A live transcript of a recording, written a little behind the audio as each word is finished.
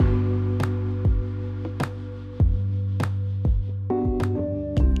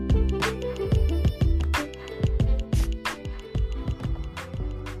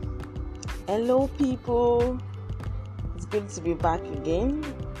Hello, people. It's good to be back again.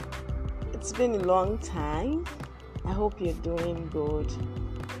 It's been a long time. I hope you're doing good.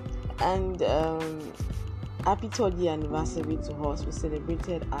 And happy 3rd year anniversary to us. We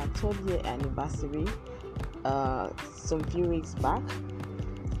celebrated our 3rd year anniversary some few weeks back.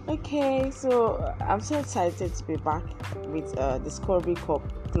 Okay, so I'm so excited to be back with Discovery Club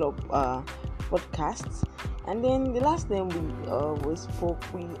podcast. And then the last time we spoke,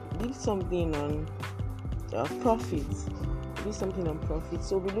 we did something on profit. We did something on profit.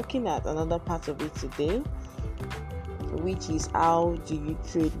 So we're looking at another part of it today, which is how do you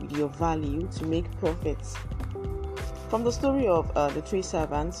trade with your value to make profits. From the story of the 3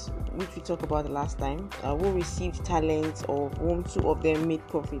 servants, which we talked about the last time, who received talents, of whom 2 of them made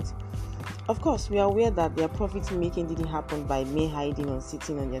profit. Of course, we are aware that their profit making didn't happen by mere hiding or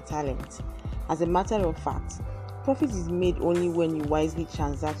sitting on their talents. As a matter of fact, profit is made only when you wisely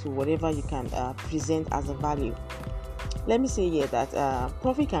transact with whatever you can present as a value. Let me say here that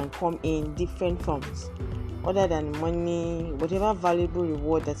profit can come in different forms. Other than money, whatever valuable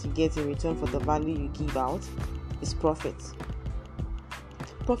reward that you get in return for the value you give out is profit.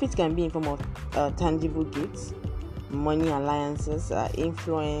 Profit can be in form of tangible gifts, money alliances,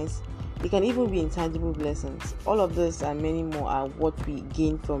 influence. It can even be intangible blessings. All of this and many more are what we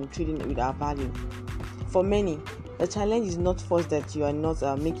gain from trading with our value. For many, the challenge is not first that you are not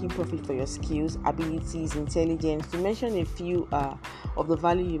making profit for your skills, abilities, intelligence, to mention a few of the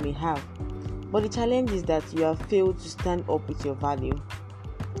value you may have. But the challenge is that you have failed to stand up with your value.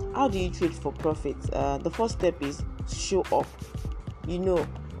 How do you trade for profit? The first step is to show up. You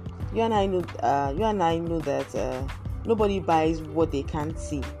and I know that nobody buys what they can't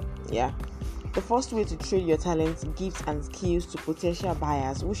see. Yeah. The first way to trade your talents, gifts, and skills to potential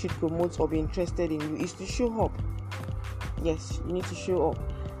buyers who should promote or be interested in you is to show up. Yes, you need to show up.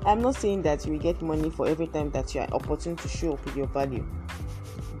 I'm not saying that you will get money for every time that you are opportune to show up with your value,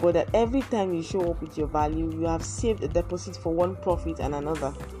 but that every time you show up with your value, you have saved a deposit for one profit and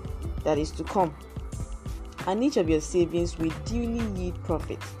another that is to come. And each of your savings will duly yield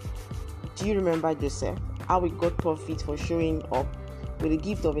profit. Do you remember Joseph? How he got profit for showing up with a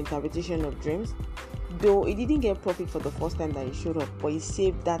gift of interpretation of dreams? Though he didn't get profit for the first time that he showed up, but he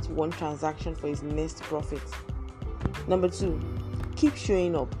saved that one transaction for his next profit. Number 2, keep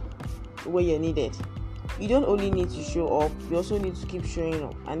showing up where you're needed. You don't only need to show up, you also need to keep showing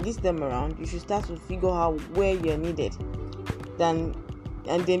up. And this time around, you should start to figure out where you're needed, and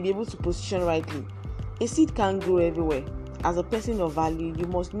then be able to position rightly. A seed can't grow everywhere. As a person of value, you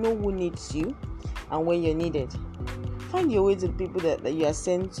must know who needs you and where you're needed. Find your way to the people that you are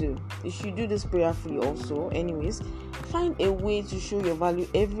sent to. You should do this prayerfully also. Anyways, find a way to show your value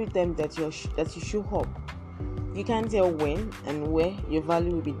every time that you show up. You can't tell when and where your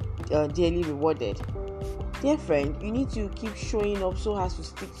value will be dearly rewarded. Dear friend, you need to keep showing up so as to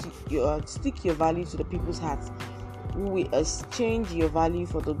stick your value to the people's hearts who will exchange your value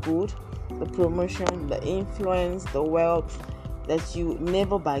for the good, the promotion, the influence, the wealth that you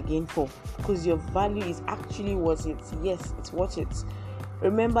never bargain for, because your value is actually worth it. Yes, it's worth it.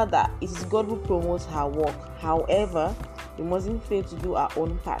 Remember that it is God who promotes our work. However, we mustn't fail to do our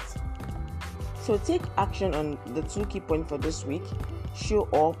own part. So take action on the 2 key points for this week. Show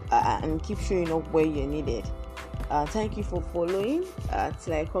up and keep showing up where you're needed. Thank you for following.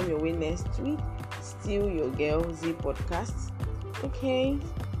 Till I come your way next week. Still your girl Z Podcast. Okay,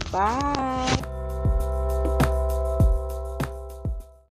 bye.